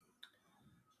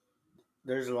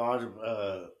there's a lot of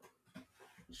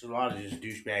there's a lot of just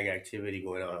douchebag activity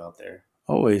going on out there.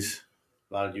 Always.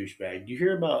 A lot of douchebag. Do you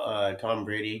hear about Tom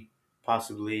Brady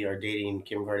possibly are dating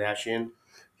Kim Kardashian?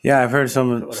 Yeah, I've heard What a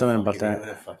something about fucking that. what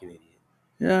a fucking idiot.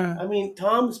 Yeah. I mean,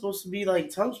 Tom's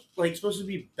like supposed to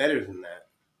be better than that.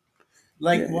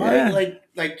 Like Yeah. why Yeah.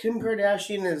 like Kim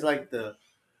Kardashian is like the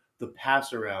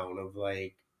pass around of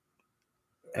like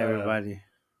uh Everybody.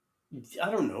 I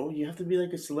don't know. You have to be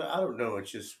like a I don't know.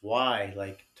 It's just why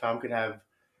like Tom could have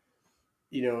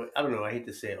I don't know. I hate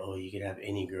to say, oh, you could have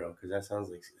any girl because that sounds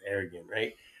like arrogant,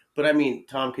 right? But I mean,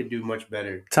 Tom could do much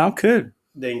better Tom could.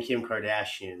 than Kim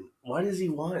Kardashian. Why does he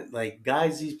want like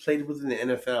guys he's played with in the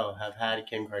NFL have had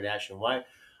Kim Kardashian? Why?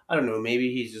 I don't know.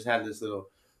 Maybe he's just had this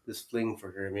fling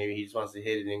for her. Maybe he just wants to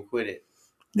hit it and quit it.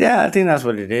 Yeah, I think that's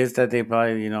what it is. That they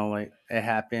probably, like it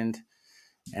happened,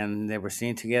 and they were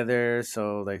seen together.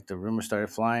 So like the rumors started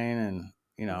flying, and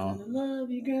I'm gonna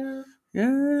love you, girl.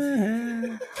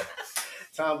 yeah.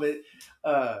 Tom, but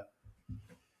uh,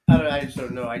 I don't. I just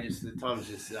don't know. Tom's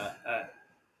just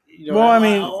Well, I I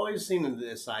mean, always seen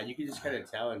this side. You can just kind of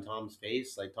tell in Tom's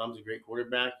face. Like Tom's a great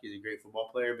quarterback. He's a great football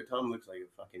player, but Tom looks like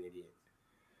a fucking idiot.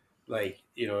 Like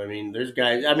I mean, there's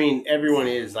guys. I mean, everyone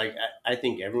is like. I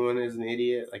think everyone is an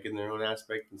idiot, like in their own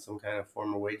aspect, in some kind of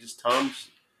form or way. Just Tom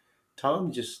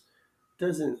just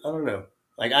doesn't. I don't know.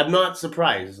 Like I'm not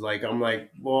surprised. Like I'm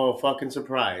like, well, fucking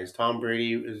surprised. Tom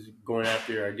Brady is going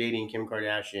after or dating Kim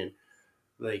Kardashian.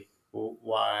 Like,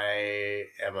 why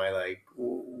am I like,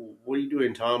 what are you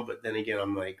doing, Tom? But then again,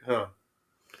 I'm like, huh, no,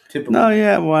 typical.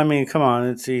 yeah. Well, I mean, come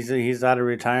on. He's out of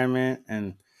retirement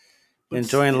and But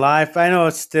enjoying still, life. I know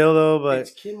it's still though,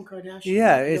 it's but Kim Kardashian.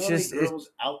 yeah, Like, you know it's how many just it's girls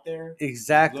out there look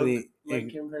exactly. like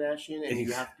Kim Kardashian, and you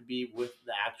Ex- have to be with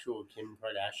the actual Kim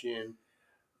Kardashian.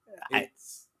 I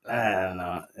It's I don't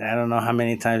know. I don't know how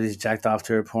many times he's jacked off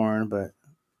to her porn, but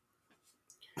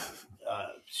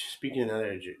speaking of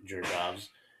other jerk offs.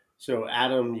 So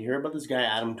Adam, you hear about this guy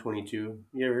Adam 22?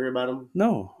 You ever hear about him?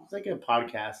 no. It's like a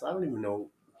podcast. I don't even know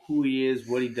who he is,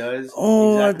 what he does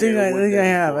Oh, exactly, or I what think I does he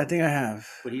have. I for. think I have.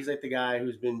 But he's like the guy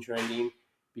who's been trending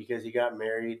because he got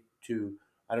married to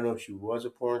I don't know if she was a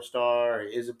porn star or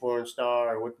is a porn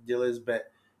star or what the deal is,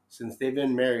 but since they've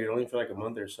been married only for like a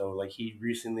month or so, like he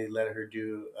recently let her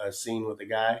do a scene with a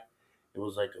guy. It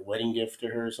was like a wedding gift to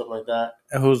her or something like that.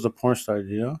 Who's the porn star? Do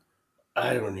you know?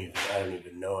 I don't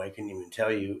even know. I couldn't even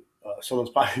tell you. Someone's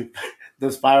popping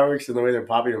those fireworks and the way they're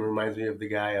popping them reminds me of the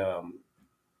guy.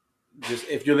 Just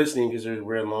if you're listening, because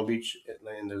we're in Long Beach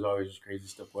and there's always just crazy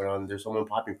stuff going on. There's someone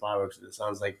popping fireworks and it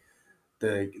sounds like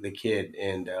the kid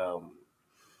and Boogie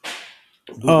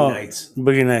Oh, Nights.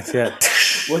 Boogie Nights. Yeah.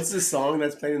 What's the song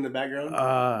that's playing in the background?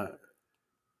 uh,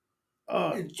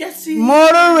 Jesse's girl.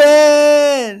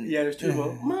 Motorin. Yeah, there's two of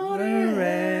them.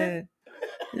 Motorhead.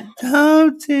 Motorin.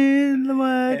 Something And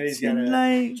what he's you got a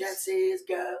like. Jesse's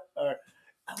girl. Or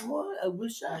I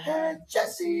wish I had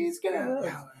Jesse's girl.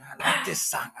 I like this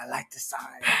song. I like this song.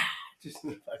 Just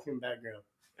in the fucking background.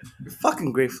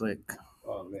 Fucking great flick.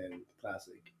 Oh man,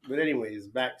 classic. But anyways,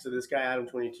 back to this guy Adam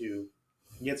 22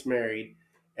 gets married,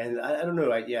 and I don't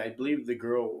know. I believe the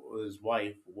girl, his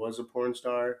wife, was a porn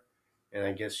star, and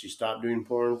I guess she stopped doing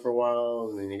porn for a while,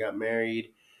 and then they got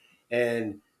married,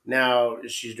 and now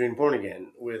she's doing porn again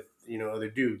with other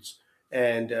dudes,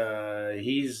 and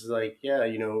he's like, yeah,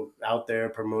 out there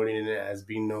promoting it as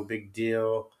being no big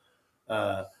deal,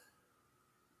 uh,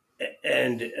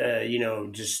 and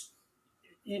just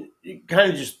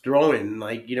kind of just throwing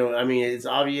like I mean it's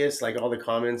obvious like all the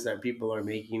comments that people are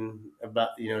making about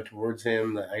towards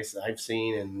him that I've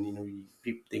seen and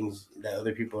things that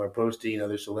other people are posting,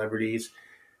 other celebrities.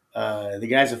 The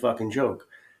guy's a fucking joke.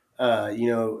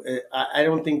 I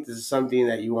don't think this is something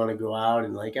that you want to go out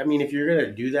and like. I mean, if you're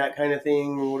gonna do that kind of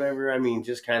thing or whatever, I mean,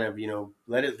 just kind of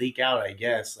let it leak out. I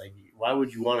guess like why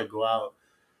would you want to go out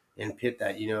and pit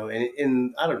that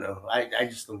and I don't know. I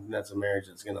just don't think that's a marriage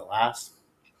that's gonna last.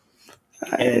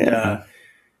 And Yeah.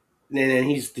 then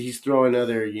he's throwing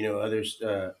other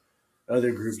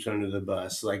other groups under the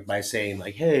bus like by saying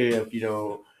like, hey, if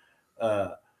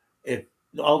uh, if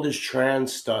all this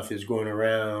trans stuff is going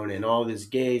around and all this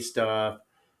gay stuff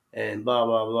and blah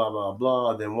blah blah blah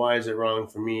blah, then why is it wrong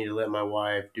for me to let my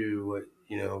wife do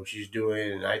what she's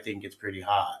doing? And I think it's pretty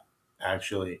hot,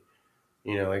 actually.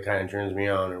 It kind of turns me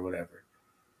on or whatever.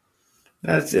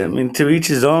 That's it. I mean, to each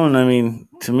his own. I mean,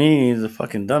 to me, he's a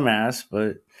fucking dumbass.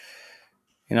 But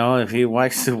if he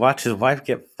likes to watch his wife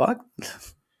get fucked,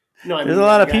 No, I there's a mean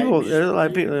lot that of guy. people. There's a lot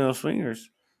of people. Swingers.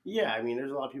 Yeah, I mean,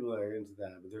 there's a lot of people that are into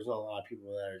that, but there's not a lot of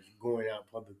people that are going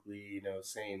out publicly,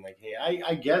 saying like, "Hey,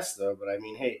 I guess though," but I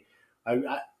mean, hey,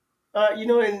 I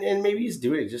and maybe he's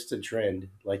doing it just a trend.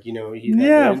 Like, they're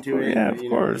Yeah, of into course. it. Yeah, of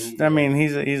course. I Yeah, mean,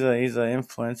 he's a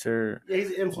influencer, yeah,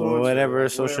 he's an influencer. whatever,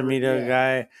 Like social whatever. media Yeah.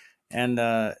 guy, and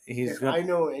he's If gonna. I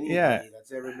know Yeah, anybody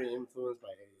that's ever been influenced by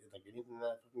like anything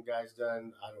that fucking guy's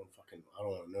done, I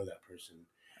don't want to know that person.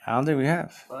 I don't think we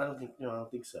have. I don't think no, I don't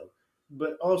think so.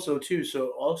 But also too, so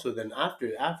also then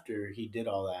after he did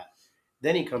all that,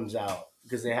 then he comes out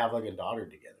because they have like a daughter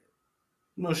together.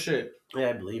 No shit. Yeah,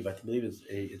 I believe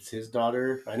it's his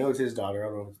daughter. I know it's his daughter. I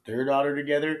don't know if it's their daughter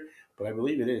together, but I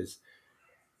believe it is.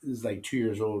 Is like 2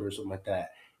 years old or something like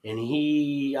that. And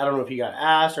I don't know if he got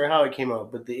asked or how it came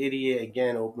out, but the idiot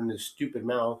again opened his stupid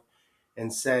mouth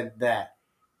and said that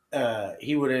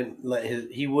he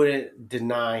wouldn't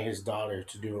deny his daughter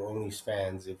to do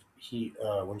OnlyFans if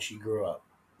when she grew up,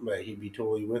 but he'd be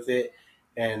totally with it.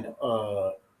 And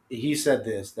he said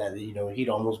this that he'd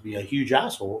almost be a huge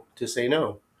asshole to say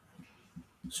no.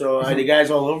 So the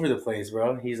guy's all over the place,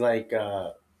 bro. He's like,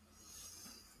 I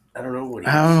don't know what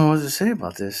I don't he's. know what to say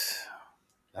about this.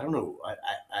 I don't know.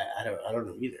 I don't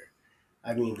know either.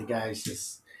 I mean, the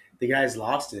guy's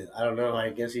lost it. I don't know. I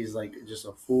guess he's like just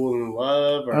a fool in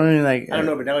love, I or mean, like, I don't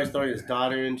know. But now he's throwing his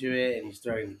daughter into it, and he's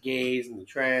throwing the gays and the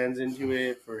trans into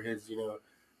it for his,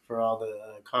 for all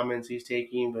the comments he's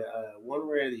taking. But one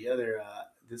way or the other,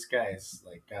 this guy's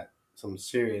like got some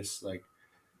serious like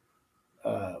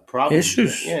problems.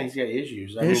 issues, Yeah, he's got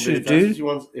issues. I mean, but issues,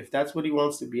 dude. if that's what he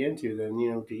wants to be into, then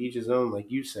to each his own, like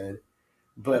you said.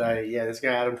 But yeah, this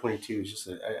guy Adam 22 is just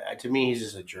to me he's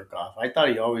just a jerk off. I thought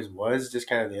he always was. Just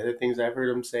kind of the other things I've heard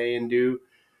him say and do.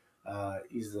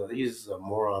 He's a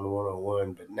moron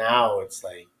 101. But now it's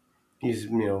like he's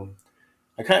we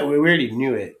already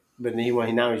knew it, but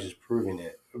now he's just proving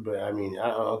it. But I mean, I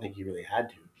don't think he really had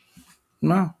to.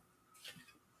 No,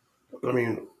 I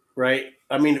mean, right?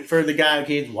 I mean, for the guy,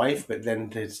 okay, his wife, but then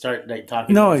to start like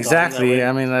talking no, about his daughter that exactly. way.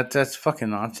 I mean, that's fucking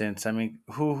nonsense. I mean,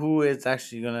 who is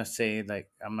actually gonna say like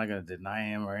I'm not gonna deny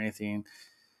him or anything,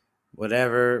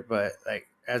 whatever? But like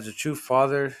as a true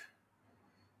father,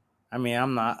 I mean,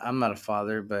 I'm not a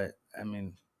father, but I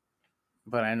mean,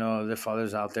 but I know the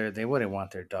fathers out there they wouldn't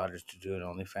want their daughters to do an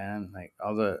OnlyFans. Like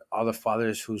all the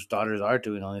fathers whose daughters are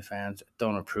doing OnlyFans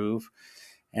don't approve,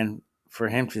 and for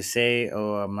him to say,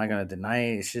 "Oh, I'm not gonna deny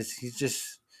it," it's just he's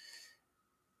just.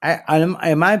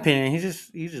 In my opinion, he's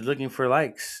just looking for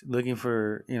likes, looking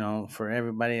for for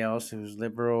everybody else who's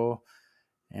liberal,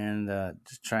 and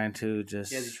just trying to Yeah,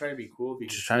 is he trying to be cool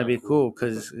because just he's trying to not be cool? cool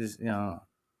because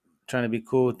trying to be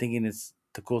cool, thinking it's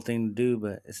the cool thing to do,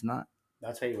 but it's not.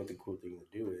 I'll tell you what the cool thing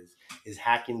to do is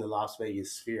hacking the Las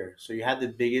Vegas sphere. So you have the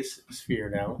biggest sphere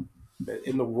now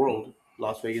in the world.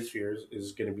 Las Vegas sphere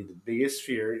is going to be the biggest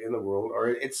sphere in the world, or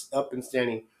it's up and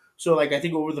standing. So like I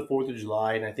think over the 4th of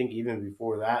July, and I think even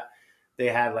before that, they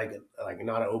had like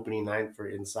not an opening night for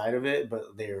inside of it,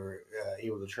 but they were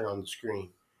able to turn on the screen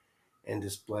and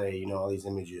display all these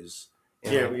images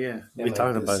and Yeah, like yeah. We and like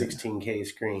talked the about it. 16K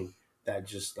screen that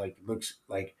just like looks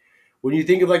like when you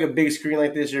think of like a big screen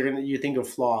like this, you think of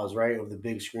flaws, right? Of the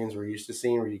big screens we're used to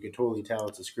seeing, where you could totally tell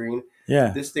it's a screen.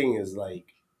 Yeah, This thing is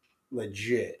like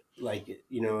legit. Like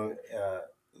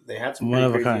they had some one pretty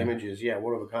of a crazy kind. images. Yeah,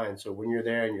 one of a kind. So when you're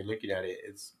there and you're looking at it,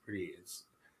 it's pretty. It's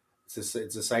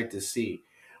a sight to see.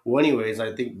 Well, anyways,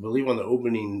 I believe on the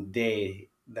opening day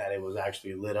that it was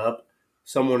actually lit up,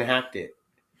 someone hacked it.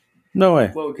 No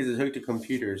way. Well, because it's hooked to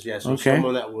computers, yeah. So Okay,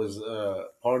 someone that was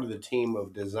part of the team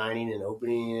of designing and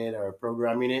opening it or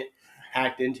programming it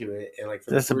hacked into it, and like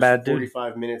for the that's a first bad dude.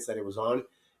 45 minutes that it was on,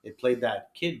 it played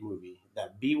that kid movie,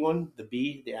 that B one,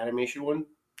 the animation one.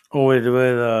 Oh, I don't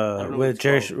know what with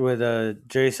it's called.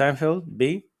 Jerry Seinfeld.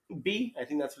 B, I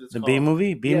think that's what it's The B called.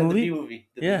 movie. B Yeah, the B movie. movie,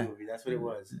 the B Yeah. movie. That's what it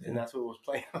was, and that's what was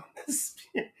playing on this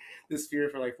sphere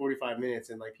for like 45 minutes,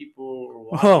 and like people were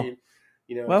Oh, watching,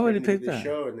 why would he expecting to get pick this that?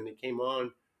 show, and then it came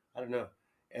on. I don't know,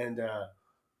 and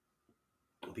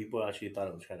people actually thought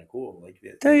it was kind of cool. Like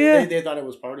Yeah, yeah. they thought it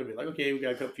was part of it. Like, okay, we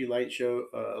got a few light show,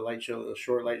 a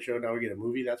short light show. Now we get a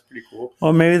movie. That's pretty cool.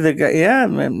 Or maybe the guy. Yeah,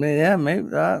 yeah.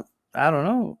 Maybe. I don't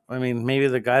know. I mean, maybe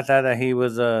the guy thought that he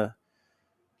was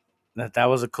that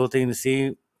was a cool thing to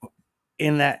see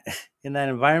in that in that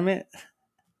environment.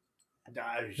 Who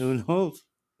Gosh. knows?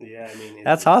 Yeah, I mean,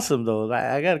 That's awesome though.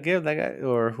 I gotta give that guy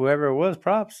or whoever it was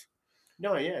props.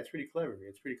 no, yeah, it's pretty clever.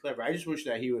 It's pretty clever. I just wish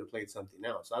that he would have played something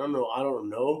else. I don't know. I don't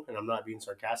know, and I'm not being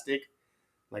sarcastic.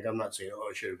 Like I'm not saying, oh,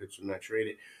 I should have been some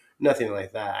rated. Nothing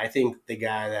like that. I think the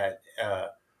guy that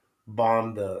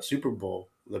bombed the Super Bowl,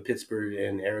 the Pittsburgh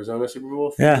and Arizona Super Bowl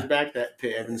a few years Yeah. back, that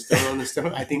put Evan Stone on the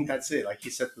stone. I think that's it. Like he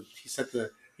set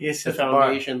Yes, the at the bar.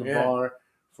 foundation, the Yeah. bar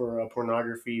for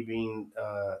pornography being,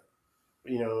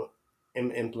 you know,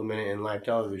 implement it in live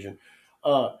television.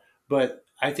 Uh, but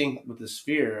I think with the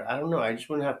Sphere, I don't know. I just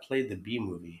wouldn't have played the B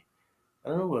movie. I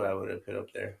don't know what I would have put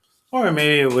up there. Or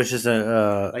maybe it was just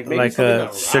Like maybe like something a that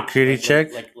rocked, security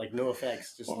check. like no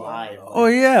effects, just live, Oh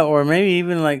yeah, or maybe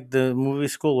even like the movie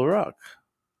School of Rock.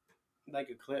 like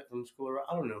a clip from School of Rock.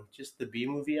 I don't know, just the B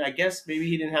movie. I guess maybe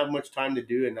he didn't have much time to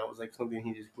do it, and that was like something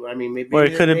he just. I mean, Or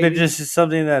it could have been just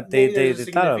something that maybe they, there's a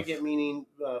they thought of. significant meaning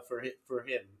for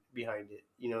him behind it.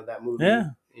 You know that movie,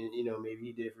 Yeah. and maybe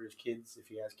he did it for his kids if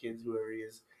he has kids, whoever he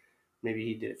is. Maybe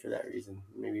he did it for that reason.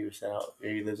 Maybe he was set out.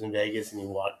 Maybe he lives in Vegas and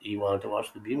he wanted to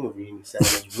watch the B movie and he sat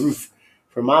on his roof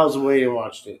for miles away and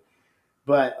watched it.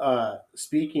 But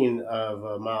speaking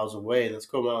of miles away, let's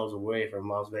go miles away from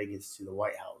Las Vegas to the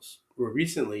White House, where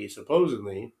recently,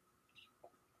 supposedly,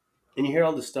 and you hear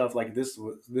all this stuff like this.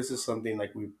 This is something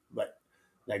like we like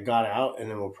that got out, and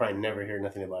then we'll probably never hear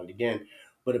nothing about it again.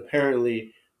 But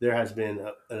apparently, there has been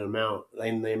an amount,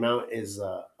 and the amount is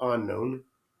unknown,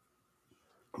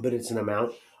 but it's an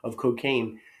amount of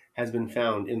cocaine has been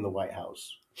found in the White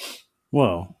House,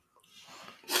 Well,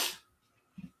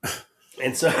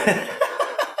 and so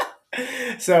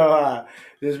so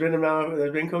there's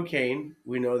been cocaine.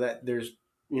 We know that there's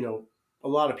a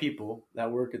lot of people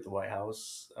that work at the White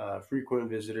House, frequent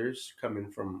visitors coming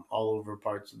from all over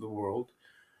parts of the world.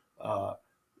 Uh,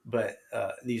 but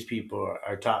these people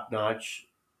are top notch,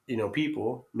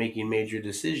 people making major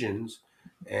decisions,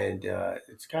 and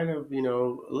it's kind of a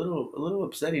little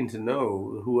upsetting to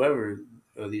know whoever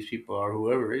these people are,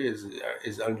 whoever it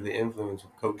is under the influence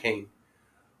of cocaine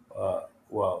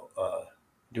while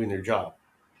doing their job.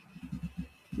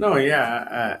 no,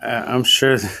 yeah, I'm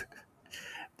sure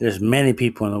there's many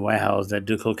people in the White House that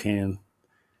do cocaine.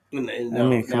 And I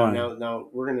mean, come on. now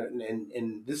we're gonna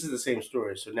and this is the same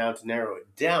story. So now to narrow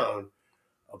it down,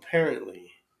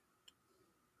 apparently,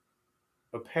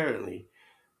 apparently,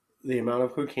 the amount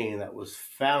of cocaine that was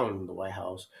found in the White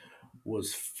House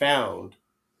was found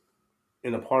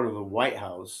in a part of the White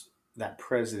House that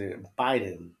President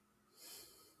Biden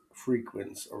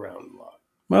frequents around a lot.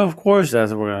 Well, of course,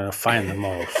 that's where we're gonna find the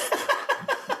most.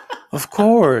 Of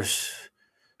course,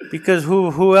 because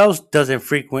who else doesn't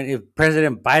frequent? If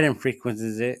President Biden frequents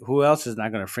it, who else is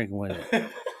not gonna frequent it?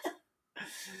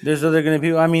 There's other gonna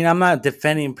be. I mean, I'm not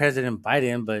defending President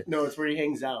Biden, but No, it's where he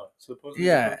hangs out. Supposedly, the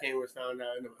yeah, cocaine was found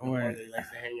out in a part where that he likes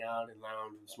to hang out and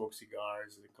lounge and smoke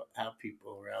cigars and have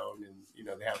people around, and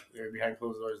they're behind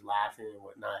closed doors laughing and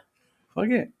whatnot. fuck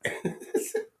it,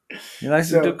 he likes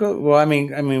to do So, coke. Well, I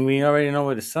mean, we already know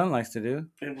what his son likes to do.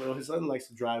 and well, his son likes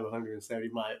to drive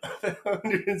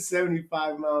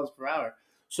 175 miles per hour.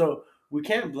 So we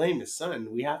can't blame his son.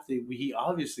 We have to. He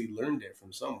obviously learned it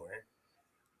from somewhere.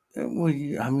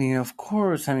 I mean, of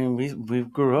course. I mean, we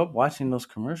grew up watching those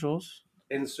commercials.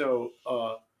 And so,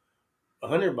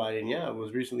 Hunter Biden, yeah,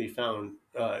 was recently found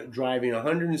driving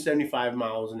 175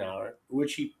 miles an hour,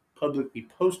 which he publicly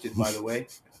posted, by the way,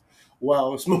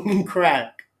 while smoking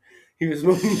crack. He was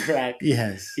smoking crack.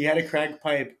 Yes. He had a crack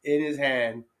pipe in his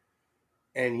hand,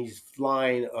 and he's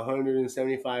flying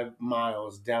 175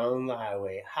 miles down the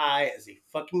highway, high as a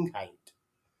fucking kite,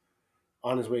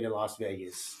 on his way to Las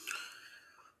Vegas.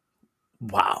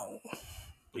 Wow.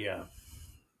 Yeah.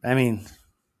 I mean,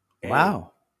 And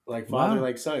wow. like father, Wow.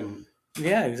 like son.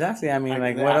 Yeah, exactly. I mean,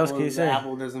 like, The what else can you the say?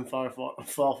 apple doesn't fall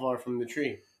far from the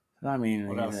tree. I mean,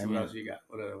 What else? I What mean, else you got?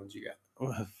 What other ones you got?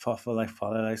 for like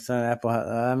father, like son, apple.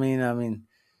 I mean,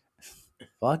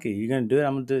 fuck it. You're gonna do it.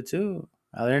 I'm gonna do it too.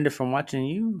 I learned it from watching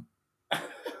you.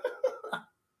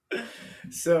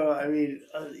 So I mean,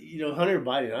 Hunter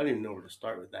Biden. I don't even know where to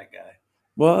start with that guy.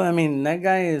 Well, I mean, that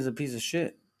guy is a piece of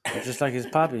shit, just like his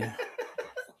poppy.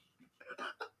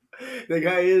 The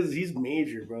guy he's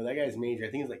major, bro. That guy's major.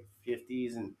 I think he's like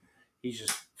 50s, and he's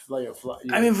just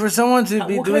I mean, for someone to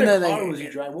be what doing kind of that, car like, was he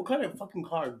driving? What kind of fucking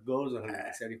car goes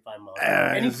 175 miles an hour?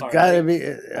 Any it's car, gotta right?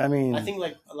 be. I mean, I think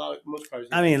like most cars.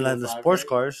 I mean, like the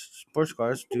 205, sports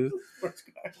cars do. Sports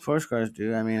cars. Sports cars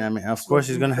do. I mean, of course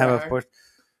he's Smoking gonna have a crack.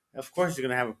 Of course he's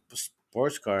gonna have a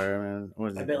sports car. I mean,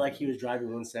 what is I it? bet like he was driving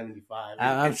 175.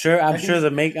 I'm sure. I'm sure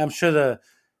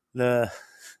the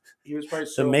He was probably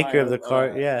the so high maker of the on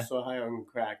car. Yeah. so high on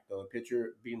crack though.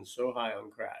 Picture being so high on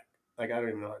crack. Like I don't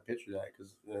even know how to picture that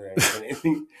because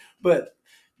anything. But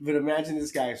imagine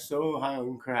this guy so high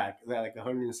on crack that like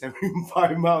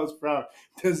 175 miles per hour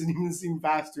doesn't even seem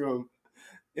fast to him.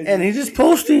 And he's just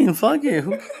posting. Fuck it.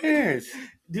 Who cares?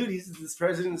 Dude, he's this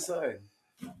president's son.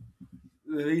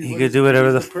 He could do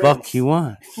whatever the fuck prince. he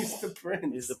wants. He's the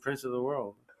prince. He's the prince of the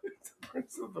world. the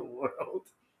prince of the world.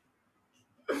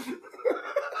 What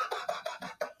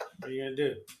are you gonna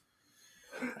do?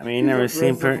 I mean, He's a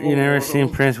you principal never seen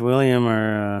moron. Prince William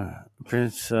or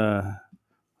Prince.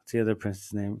 What's the other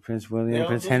prince's name? Prince They William, all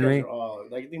Prince those guys are Henry. all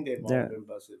like I think they've all They're been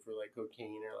busted for like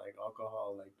cocaine or like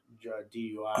alcohol, like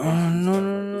DUIs oh and no stuff.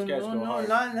 no Like those no guys no go no hard.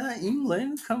 not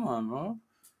England. Come on, bro.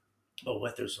 Oh,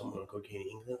 what? There's someone on cocaine in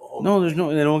England. Oh No, there's my.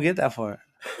 no. They don't get that far.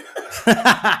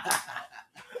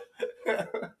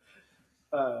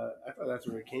 I thought that's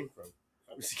where it came from.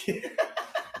 I was kidding.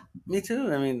 Me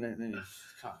too. I mean,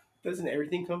 come Doesn't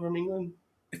everything come from England?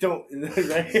 Don't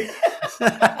right?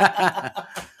 on.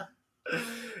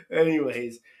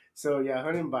 Anyways, so yeah,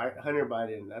 Hunter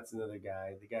Biden, that's another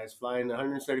guy. The guy's flying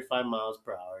 135 miles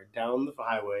per hour down the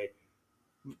highway,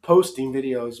 posting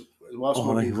videos while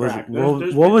Oh, he smoking was. crack.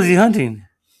 There's What was he pictures. hunting?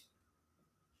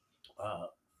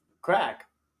 Crack.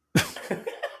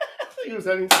 He was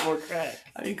hunting some more crack.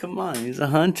 I mean, come on. He's a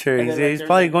hunter. And then like He's there's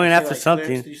probably like going I see after like clips.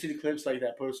 something. Do you see the clips like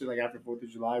that posted like after 4th of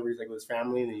July where he's like with his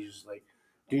family and he's just like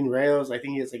doing rails? I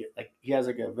think he has like he has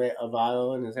like a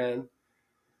vial in his hand.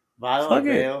 Vial or Fuck it.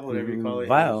 veil, whatever you call it, and he's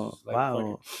Vile. just like fucking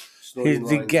Vile. snorting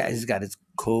lines. He's got his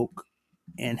coke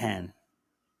in hand,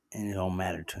 and it don't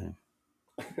matter to him.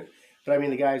 But I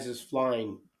mean, the guy's just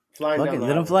flying Fuck down it. the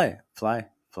Let him highway.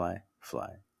 fly.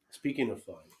 Speaking of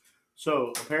flying,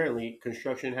 so apparently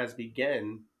construction has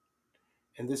begun,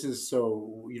 and this is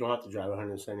so you don't have to drive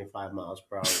 175 miles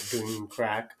per hour doing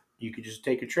crack. You could just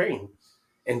take a train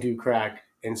and do crack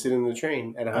and sit in the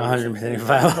train at 175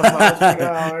 miles per 175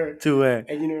 hour. to where?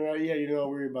 And you're not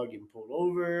worried about getting pulled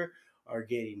over or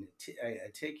getting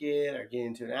a ticket or getting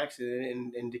into an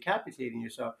accident and decapitating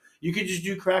yourself. You could just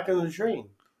do crack on the train.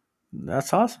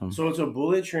 That's awesome. So it's a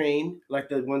bullet train like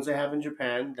the ones they have in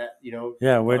Japan that,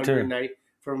 Yeah, where to? 190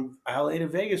 from LA to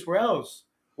Vegas. Where else?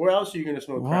 Where else are you going to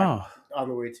smoke crack Wow. on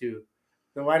the way to?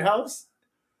 The White House?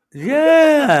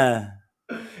 Yeah.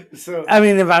 So, I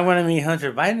mean, if I want to meet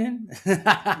Hunter Biden,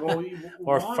 well,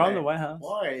 or why? from the White House.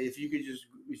 Why? If you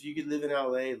could live in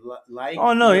LA like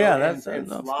Oh no, yeah, and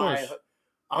of fly course.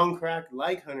 on crack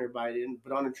like Hunter Biden,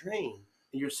 but on a train,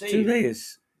 you're safe. To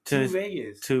Vegas To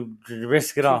Vegas. to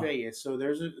risk it To all. Vegas. So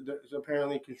there's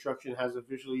apparently construction has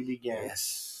officially begun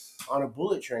Yes. on a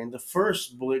bullet train, the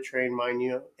first bullet train, mind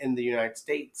you, in the United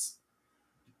States.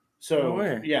 No So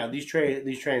way. yeah, these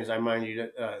trains, I mind you,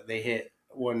 they hit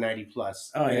 190 plus.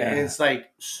 Oh, yeah. And it's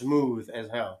like smooth as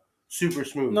hell, super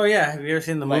smooth. No, yeah. Have you ever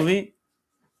seen the Like- movie?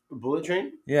 Bullet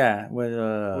Train Yeah, with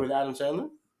Adam Sandler.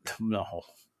 no,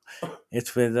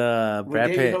 it's with With Brad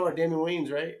David Pitt. Hill or Damon Wayans,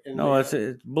 right? And No, it's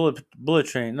bullet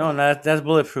train. No, that's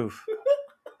bulletproof.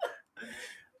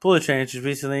 Bullet train just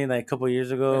recently, like a couple years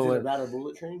is ago. it about a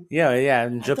bullet train? Yeah,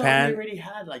 in I thought Japan. we already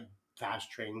had like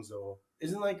fast trains though.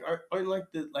 Isn't aren't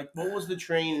like what was the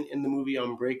train in the movie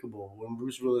Unbreakable when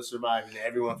Bruce Willis survived and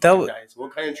everyone fucking dies?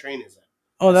 What kind of train is that?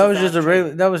 Oh, that It's a was just a fast regular.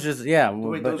 train. That was just yeah.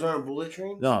 Wait, but- those aren't bullet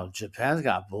trains? no, Japan's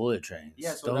got bullet trains.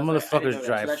 Yeah, so those that's why I didn't know motherfuckers that. So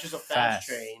drive that's just a fast. fast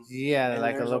train. Yeah, And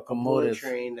like a there's bullet locomotive.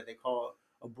 train that they call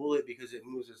a bullet because it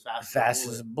moves as fast Fast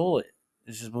as as a a bullet. bullet.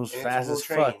 It just moves And fast it's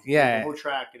a as whole fuck. train. Yeah, The whole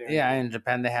track and everything. yeah. In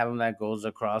Japan, they have them that goes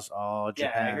across all Yeah,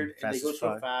 Japan. I heard they fast go as so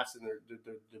fuck. fast and they're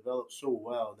developed so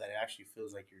well that it actually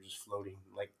feels like you're just floating,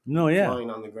 like No, yeah.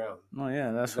 flying on the ground. No,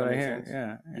 yeah. That's Does that what I make hear. sense?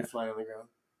 Yeah, You fly on the ground,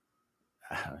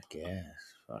 I guess.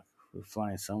 Fuck, we're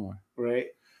flying somewhere. right?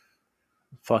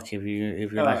 Fuck, if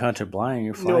you're like Hunter Blind,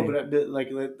 you're No, flying. but like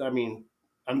I mean,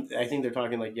 I think they're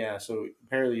talking like so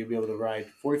apparently you'll be able to ride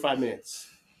 45 minutes.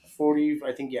 40,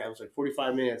 I think, it was like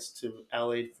 45 minutes to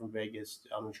LA from Vegas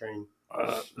on the train.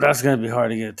 That's gonna be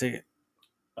hard to get a ticket.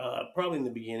 Probably in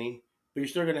the beginning, but you're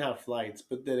still gonna have flights.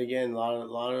 But then again, a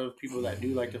lot of people that do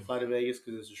like to fly to Vegas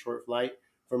because it's a short flight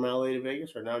from LA to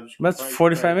Vegas are now just That's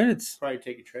 45 minutes. Probably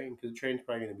take a train because the train's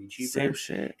probably gonna be cheaper. Same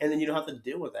shit. And then you don't have to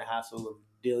deal with the hassle of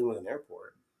dealing with an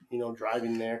airport.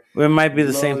 Driving there. Well, it might be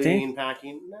the same loading, thing.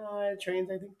 Packing. No,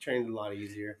 trains. I think trains are a lot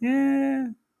easier. Yeah.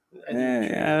 I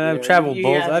think I've traveled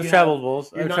both. I've traveled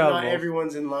both. I've traveled both.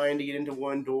 Everyone's in line to get into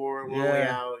one door, one way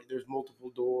Yeah. out. There's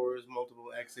multiple doors, multiple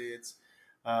exits.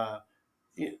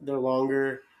 They're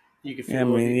longer. You can feel. Yeah, I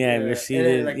mean, yeah, if you're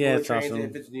seated, bullet it's trains, awesome.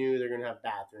 if it's new, they're gonna have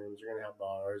bathrooms. They're gonna have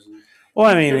bars. And Well,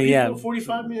 I there are mean, people, yeah.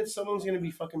 45 minutes, someone's gonna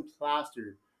be fucking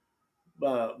plastered.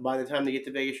 But by the time they get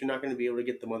to Vegas, you're not gonna be able to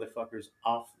get the motherfuckers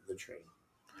off the train.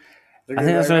 I think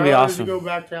that's gonna be awesome. Go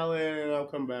back to LA and I'll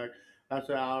come back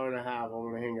after an hour and a half. I'm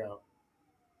gonna hang out.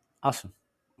 Awesome.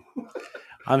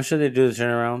 I'm sure they do the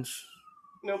turnarounds.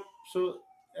 Nope. So,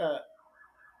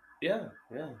 yeah.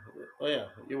 Oh yeah.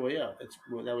 Well, yeah.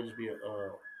 That would just be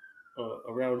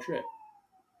a round trip.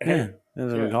 Yeah,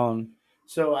 that's what we call them.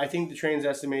 So I think the train's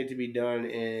estimated to be done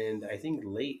in I think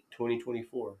late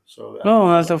 2024. So not too No,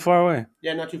 not far. so far away.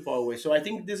 Yeah, not too far away. So I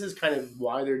think this is kind of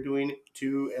why they're doing it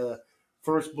too.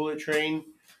 First bullet train.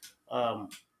 Um,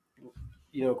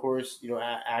 of course,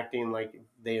 acting like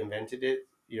they invented it.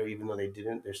 Even though they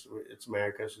didn't, it's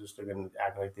America, so they're still going to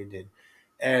act like they did,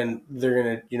 and they're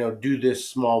going to do this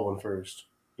small one first.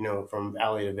 From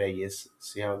LA to Vegas,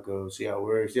 see how it goes, see how it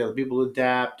works, see how the people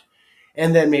adapt,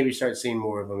 and then maybe start seeing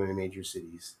more of them in the major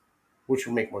cities, which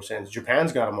would make more sense.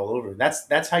 Japan's got them all over.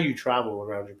 That's how you travel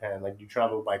around Japan. Like you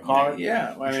travel by car,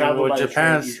 Yeah, you I mean, travel well, by the train, you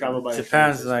Japan's travel by the train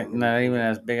Japan's like system not in even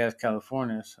as Japan, big as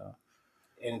California, so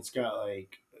and it's got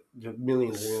like the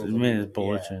millions and it's millions of minutes people. Yeah.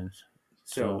 bulletins.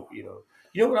 So So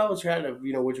what I was kind of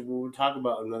which we'll talk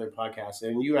about in another podcast,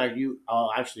 and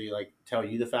I'll actually like tell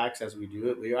you the facts as we do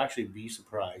it, but you'll actually be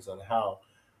surprised on how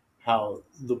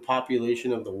the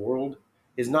population of the world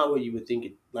is not what you would think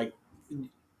it like.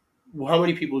 How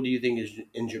many people do you think is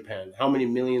in Japan? How many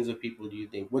millions of people do you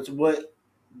think? What do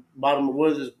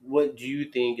you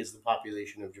think is the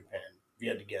population of Japan? If you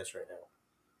had to guess right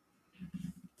now.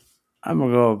 I'm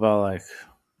gonna go about like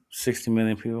 60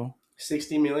 million people.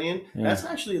 60 million. Yeah. That's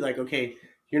actually like okay.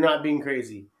 You're not being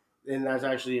crazy, and that's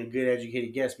actually a good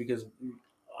educated guess because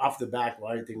off the back,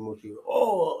 well, I think most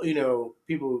people,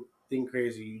 people think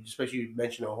crazy, especially you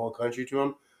mention a whole country to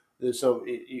them. There's some,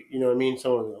 you know what I mean?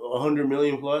 So 100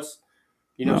 million plus,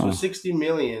 so No, 60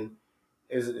 million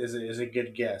is a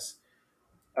good guess.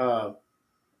 Uh,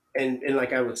 and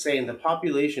like I was saying, the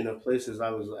population of places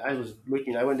I was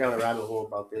looking, I went down a rabbit hole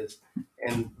about this,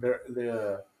 and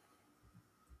there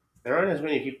aren't as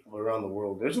many people around the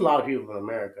world. There's a lot of people in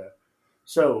America.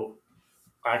 So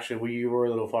actually, we were a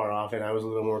little far off, and I was a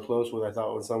little more close with I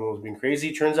thought when someone was being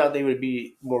crazy. Turns out they would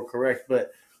be more correct,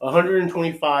 but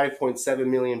 125.7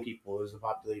 million people is the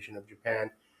population of Japan,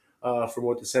 from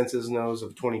what the census knows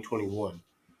of 2021.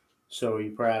 So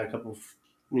you probably had a couple,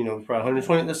 probably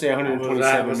 120. Let's say I was I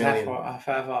 127 was half million. off,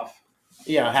 half off.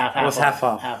 Yeah, half I was half half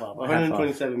off, off. half off. Half off.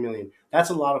 127 million. That's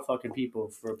a lot of fucking people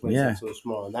for a place Yeah. that's so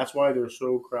small, and that's why they're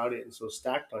so crowded and so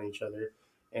stacked on each other,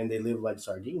 and they live like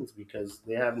sardines because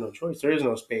they have no choice. There is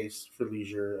no space for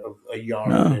leisure of a yard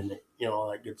No. and all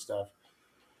that good stuff.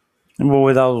 Well,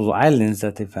 with all those islands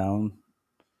that they found,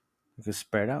 they could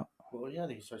spread out. Well, yeah,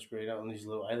 they start spread out on these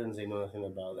little islands they know nothing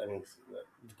about. I mean,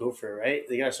 go for it, right?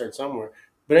 They gotta start somewhere.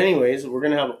 But anyways, we're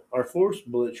gonna have our fourth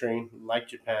bullet train like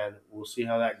Japan. We'll see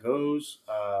how that goes.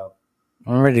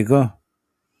 I'm ready to go.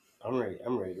 I'm ready.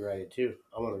 I'm ready to ride it too.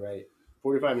 I want to ride it.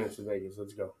 45 minutes to Vegas.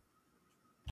 Let's go.